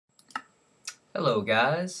Hello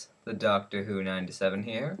guys, the Doctor Who 97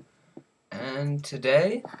 here, and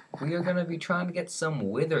today we are going to be trying to get some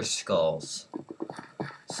wither skulls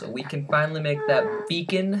so we can finally make that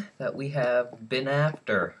beacon that we have been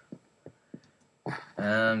after.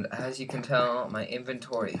 And as you can tell, my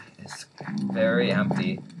inventory is very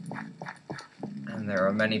empty and there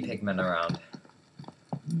are many pigmen around.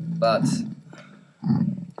 But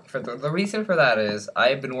for the reason for that is I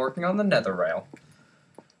have been working on the nether rail,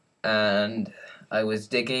 and I was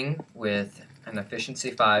digging with an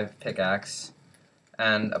efficiency 5 pickaxe,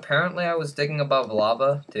 and apparently I was digging above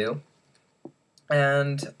lava too,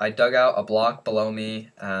 and I dug out a block below me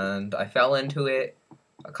and I fell into it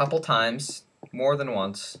a couple times, more than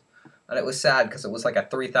once, and it was sad because it was like a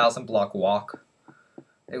 3,000 block walk.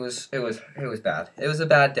 It was bad. It was a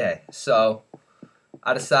bad day. So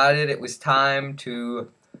I decided it was time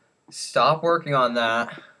to stop working on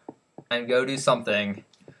that and go do something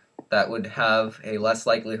that would have a less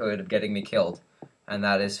likelihood of getting me killed, and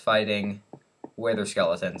that is fighting wither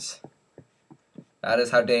skeletons. That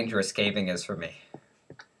is how dangerous caving is for me.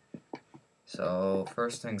 So,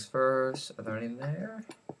 first things first, are there any there?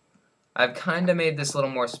 I've kind of made this a little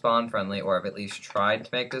more spawn friendly, or I've at least tried to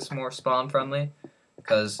make this more spawn friendly,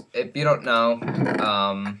 because if you don't know,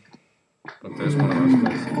 look, there's one of those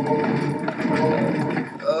guys.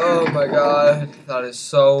 Oh my god, that is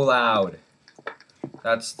so loud.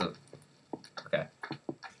 That's the... okay.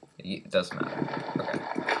 It doesn't matter. Okay.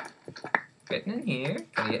 Getting in here.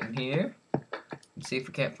 Gotta get in here. Let's see if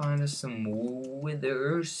we can't find us some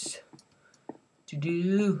withers to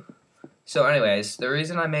do. So anyways, the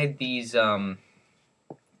reason I made these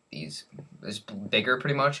bigger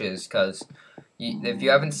pretty much is because if you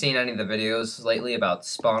haven't seen any of the videos lately about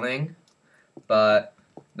spawning, but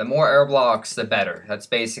the more air blocks, the better. That's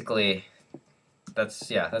basically,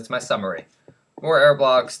 that's my summary. More air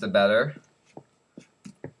blocks, the better.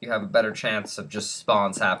 You have a better chance of just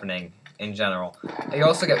spawns happening in general. You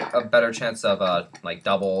also get a better chance of like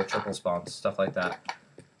double, triple spawns, stuff like that.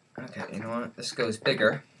 Okay, you know what? This goes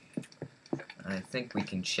bigger. I think we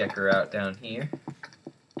can check her out down here.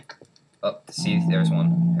 Oh, see, there's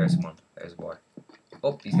one. There's one. There's a boy.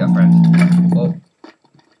 Oh, he's got friends. Oh.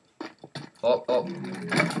 Oh, oh.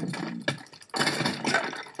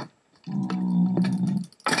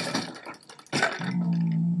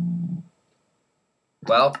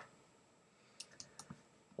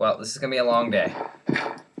 Well, this is gonna be a long day.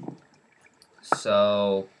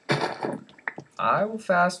 So, I will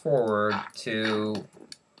fast forward to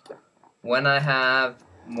when I have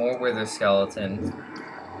more wither skeletons.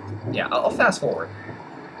 Yeah, I'll fast forward,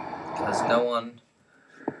 because no one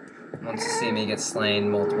wants to see me get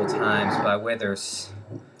slain multiple times by withers.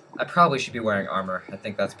 I probably should be wearing armor. I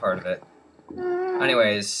think that's part of it.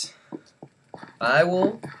 Anyways, I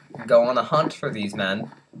will go on a hunt for these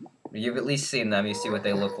men. You've at least seen them. You see what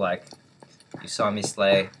they look like. You saw me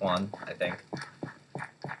slay one, I think.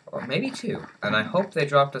 Or maybe two. And I hope they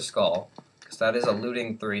dropped a skull, because that is a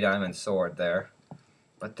looting 3-diamond sword there.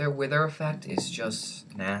 But their wither effect is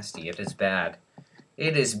just nasty. It is bad.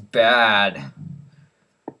 It is bad.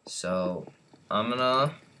 So, I'm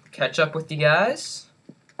gonna catch up with you guys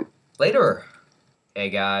later. Hey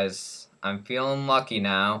guys, I'm feeling lucky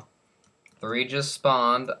now. 3 just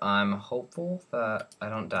spawned. I'm hopeful that I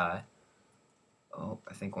don't die. Oh,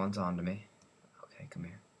 I think one's onto me. Okay, come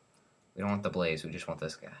here. We don't want the blaze, we just want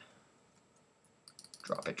this guy.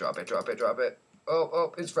 Drop it, drop it, drop it, drop it. Oh,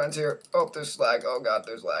 oh, his friend's here. Oh, there's lag. Oh god,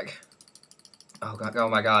 there's lag. Oh god, oh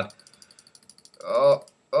my god. Oh,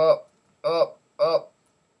 oh, oh, oh.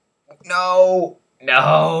 No!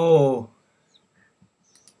 No!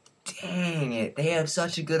 Dang it, they have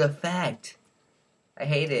such a good effect. I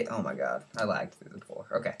hate it. Oh my god, I lagged through the floor.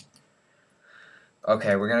 Okay.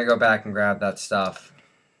 Okay, we're gonna go back and grab that stuff.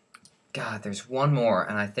 God, there's one more,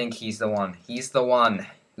 and I think he's the one. He's the one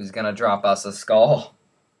who's gonna drop us a skull.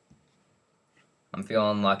 I'm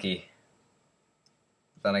feeling lucky.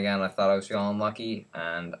 Then again, I thought I was feeling lucky,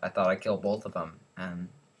 and I thought I killed both of them, and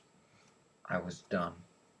I was done.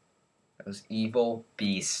 Those evil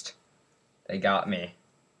beasts. They got me.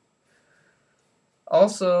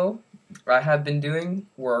 Also, I have been doing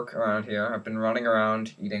work around here. I've been running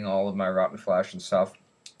around eating all of my rotten flesh and stuff.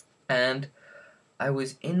 And I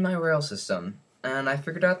was in my rail system, and I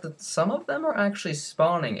figured out that some of them are actually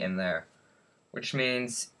spawning in there, which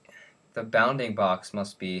means the bounding box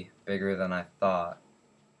must be bigger than I thought.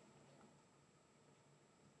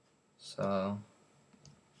 So,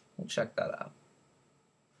 we'll check that out.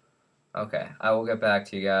 Okay, I will get back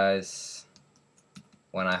to you guys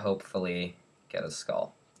when I hopefully get a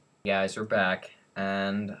skull. Guys, we're back,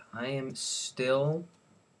 and I am still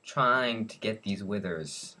trying to get these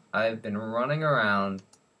withers. I've been running around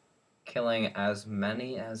killing as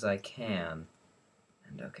many as I can.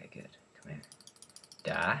 And okay, good. Come here.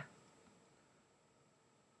 Die.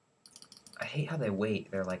 I hate how they wait.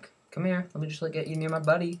 They're like, come here, let me just get you near my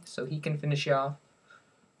buddy so he can finish you off.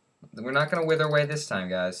 We're not going to wither away this time,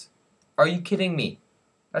 guys. Are you kidding me?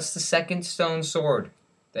 That's the second stone sword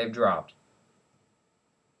they've dropped.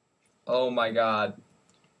 Oh my god.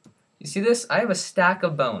 You see this? I have a stack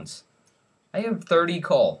of bones. I have 30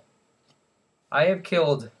 coal. I have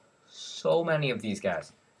killed so many of these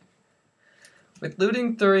guys. With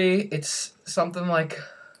looting 3, it's something like...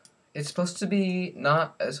 It's supposed to be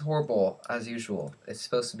not as horrible as usual. It's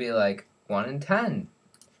supposed to be like 1 in 10.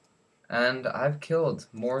 And I've killed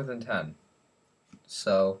more than 10.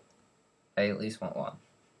 So, I at least want 1.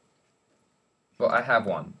 Well, I have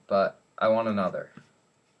 1, but I want another.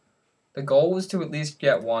 The goal was to at least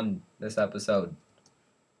get 1 this episode.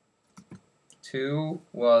 2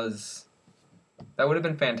 was... That would have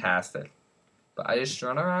been fantastic. But I just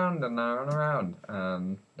run around and I run around.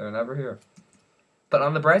 And they're never here. But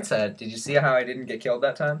on the bright side, did you see how I didn't get killed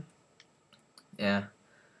that time? Yeah.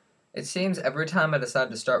 It seems every time I decide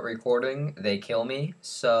to start recording, they kill me.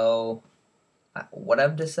 So, what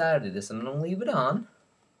I've decided is I'm going to leave it on.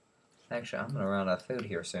 Actually, I'm going to run out of food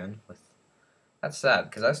here soon. That's sad,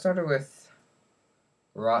 because I started with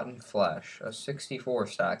rotten flesh, a 64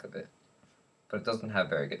 stack of it. But it doesn't have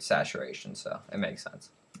very good saturation, so it makes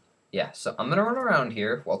sense. Yeah, so I'm going to run around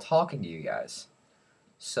here while talking to you guys.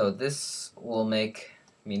 So this will make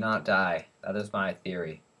me not die. That is my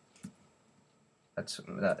theory.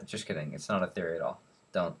 Just kidding. It's not a theory at all.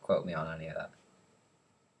 Don't quote me on any of that.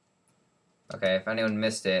 Okay, if anyone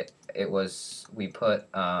missed it, it was we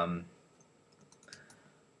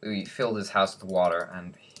filled his house with water,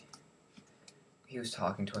 and he was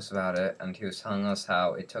talking to us about it, and he was telling us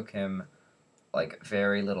how it took him like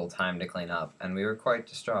very little time to clean up, and we were quite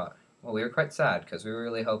distraught. Well, we were quite sad because we were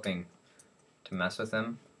really hoping to mess with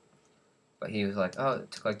him, but he was like, oh,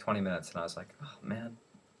 it took like 20 minutes, and I was like, oh man,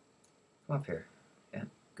 come up here. Yeah,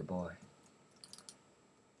 good boy.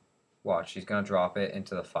 Watch, he's gonna drop it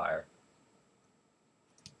into the fire.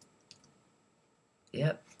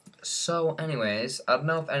 Yep. So anyways, I don't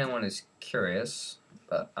know if anyone is curious,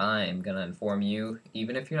 but I'm gonna inform you,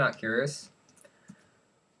 even if you're not curious,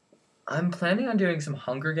 I'm planning on doing some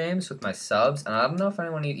Hunger Games with my subs, and I don't know if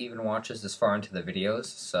anyone even watches this far into the videos,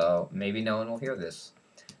 so maybe no one will hear this.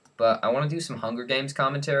 But I want to do some Hunger Games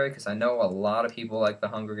commentary, because I know a lot of people like the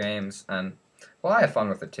Hunger Games, and, well, I have fun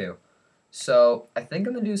with it too. So, I think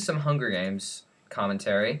I'm going to do some Hunger Games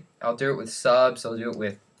commentary. I'll do it with subs, I'll do it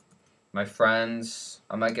with my friends,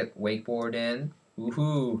 I might get Wakeboard in.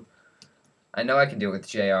 Woohoo! I know I can do it with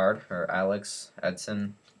JR, or Alex,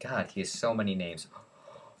 Edson. God, he has so many names.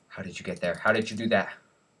 How did you get there? How did you do that?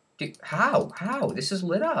 Dude, how? How? This is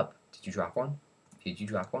lit up. Did you drop one? Did you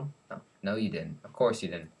drop one? No. No, you didn't. Of course you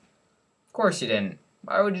didn't. Of course you didn't.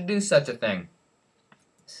 Why would you do such a thing?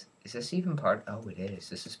 Is this even part? Oh, it is.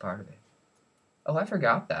 This is part of it. Oh, I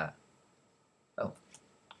forgot that. Oh.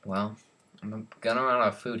 Well, I'm gonna run out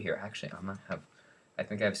of food here. Actually, I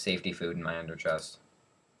think I have safety food in my ender chest.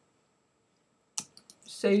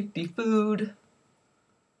 Safety food!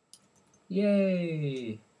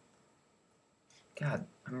 Yay! God,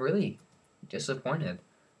 I'm really disappointed.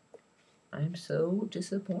 I'm so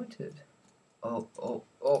disappointed. Oh,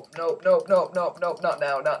 no, not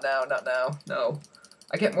now, no.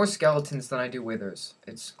 I get more skeletons than I do withers.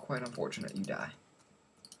 It's quite unfortunate you die.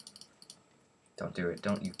 Don't do it,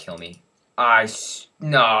 don't you kill me.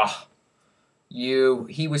 No.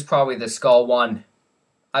 He was probably the skull one.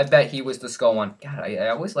 I bet he was the skull one. God, I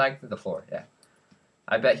always lag through the floor, yeah.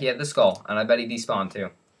 I bet he had the skull, and I bet he despawned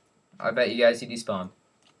too. I bet you guys he despawned.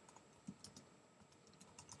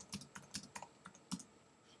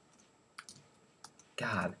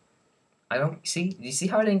 God. Do you see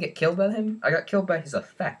how I didn't get killed by him? I got killed by his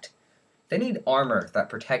effect. They need armor that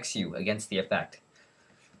protects you against the effect.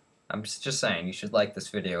 I'm just saying, you should like this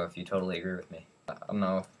video if you totally agree with me. I don't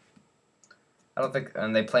know. I don't think,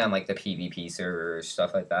 and they play on like the PvP servers,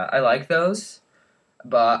 stuff like that. I like those.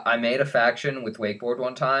 But I made a faction with Wakeboard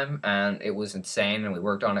one time, and it was insane, and we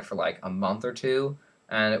worked on it for like a month or two,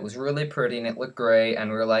 and it was really pretty, and it looked great, and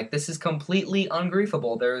we were like, this is completely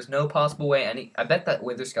ungriefable. There is no possible way I bet that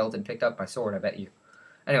Wither Skeleton picked up my sword, I bet you.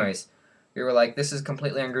 Anyways, we were like, this is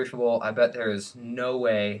completely ungriefable. I bet there is no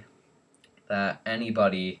way that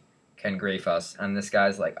anybody can grief us. And this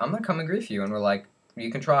guy's like, I'm gonna come and grief you, and we're like, you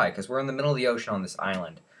can try, because we're in the middle of the ocean on this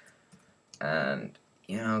island. And...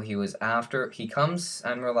 you know, he comes,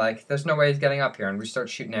 and we're like, there's no way he's getting up here, and we start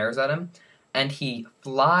shooting arrows at him, and he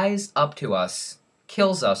flies up to us,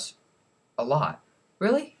 kills us a lot.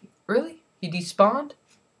 Really? Really? He despawned?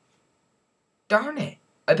 Darn it.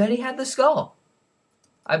 I bet he had the skull.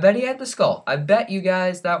 I bet he had the skull. I bet you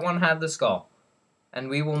guys that one had the skull. And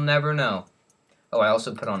we will never know. Oh, I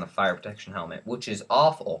also put on a fire protection helmet, which is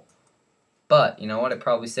awful. But, you know what? It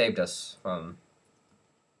probably saved us from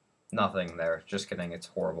nothing there. Just kidding. It's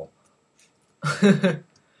horrible.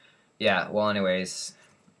 Yeah, well, anyways,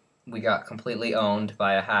 we got completely owned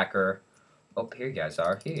by a hacker. Oh, here you guys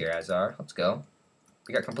are. Here you guys are. Let's go.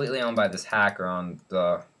 We got completely owned by this hacker on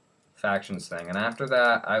the factions thing. And after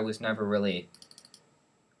that, I never really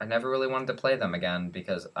wanted to play them again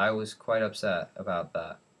because I was quite upset about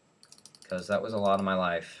that. Because that was a lot of my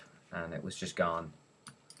life, and it was just gone.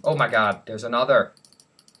 Oh my god, there's another!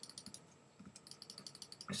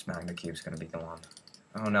 This Magna Cube's gonna be the one.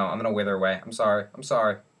 Oh no, I'm gonna wither away. I'm sorry. I'm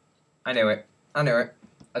sorry. I knew it. I knew it.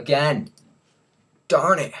 Again!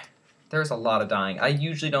 Darn it! There's a lot of dying. I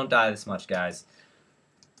usually don't die this much, guys.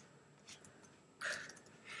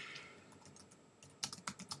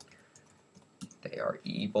 They are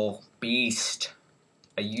evil beast.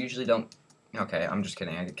 I usually don't... Okay, I'm just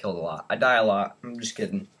kidding. I get killed a lot. I die a lot. I'm just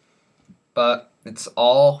kidding. But it's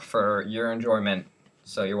all for your enjoyment,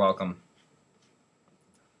 so you're welcome.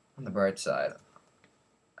 On the bright side,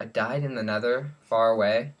 I died in the nether, far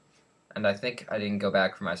away, and I think I didn't go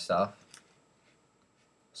back for my stuff.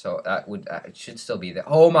 So it should still be there.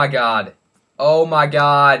 Oh my god! Oh my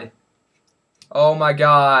god! Oh my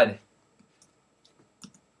god!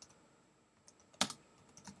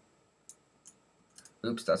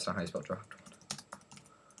 Oops, that's not how you spell dropped.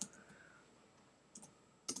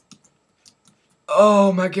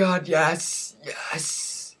 Oh my god, yes!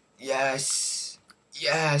 Yes! Yes!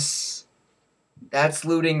 Yes! That's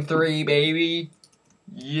looting 3, baby!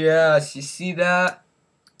 Yes, you see that?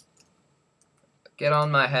 Get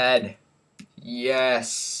on my head.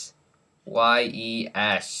 Yes.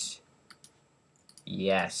 Y-E-S.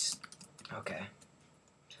 Yes. Okay.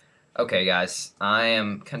 Okay, guys. I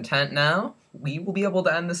am content now. We will be able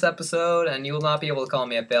to end this episode, and you will not be able to call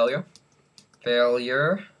me a failure.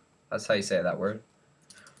 Failure. That's how you say that word.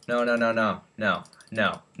 No, no, no, no. No.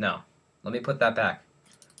 No. No. Let me put that back.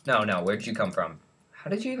 No, no. Where'd you come from? How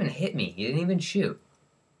did you even hit me? You didn't even shoot.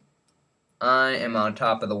 I am on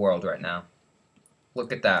top of the world right now.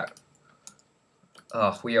 Look at that.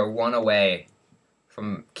 Ugh, we are 1 away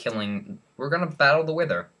from killing... We're gonna battle the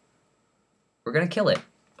Wither. We're gonna kill it.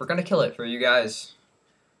 We're gonna kill it for you guys.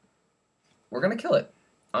 We're gonna kill it.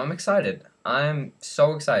 I'm excited. I'm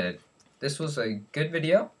so excited. This was a good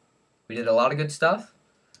video. We did a lot of good stuff.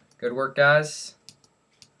 Good work, guys.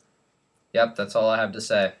 Yep, that's all I have to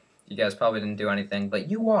say. You guys probably didn't do anything, but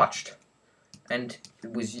you watched. And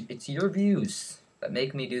it's your views that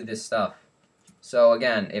make me do this stuff. So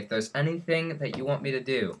again, if there's anything that you want me to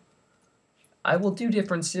do, I will do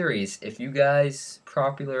different series. If you guys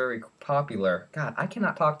popular, God, I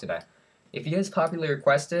cannot talk today. If you guys popularly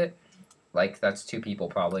request it, like that's 2 people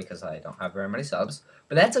probably because I don't have very many subs,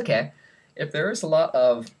 but that's okay. If there is a lot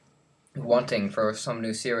of wanting for some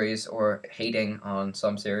new series or hating on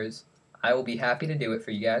some series, I will be happy to do it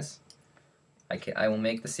for you guys. I will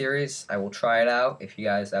make the series. I will try it out. If you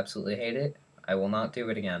guys absolutely hate it, I will not do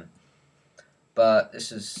it again. But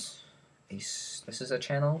this is a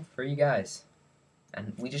channel for you guys.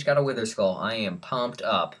 And we just got a Wither Skull. I am pumped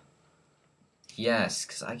up. Yes,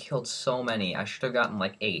 because I killed so many. I should have gotten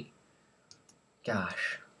like 8.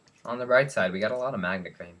 Gosh. On the right side, we got a lot of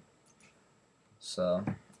Magna Cream. So,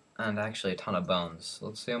 and actually a ton of bones.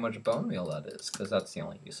 Let's see how much bone meal that is, because that's the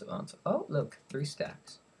only use of bones. Oh, look, 3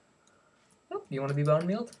 stacks. Oh, you want to be bone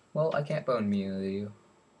mealed? Well, I can't bone meal you.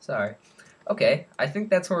 Sorry. Okay, I think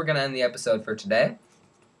that's where we're going to end the episode for today.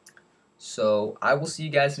 So, I will see you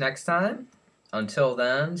guys next time. Until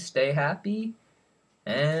then, stay happy,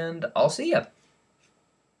 and I'll see ya.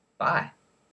 Bye.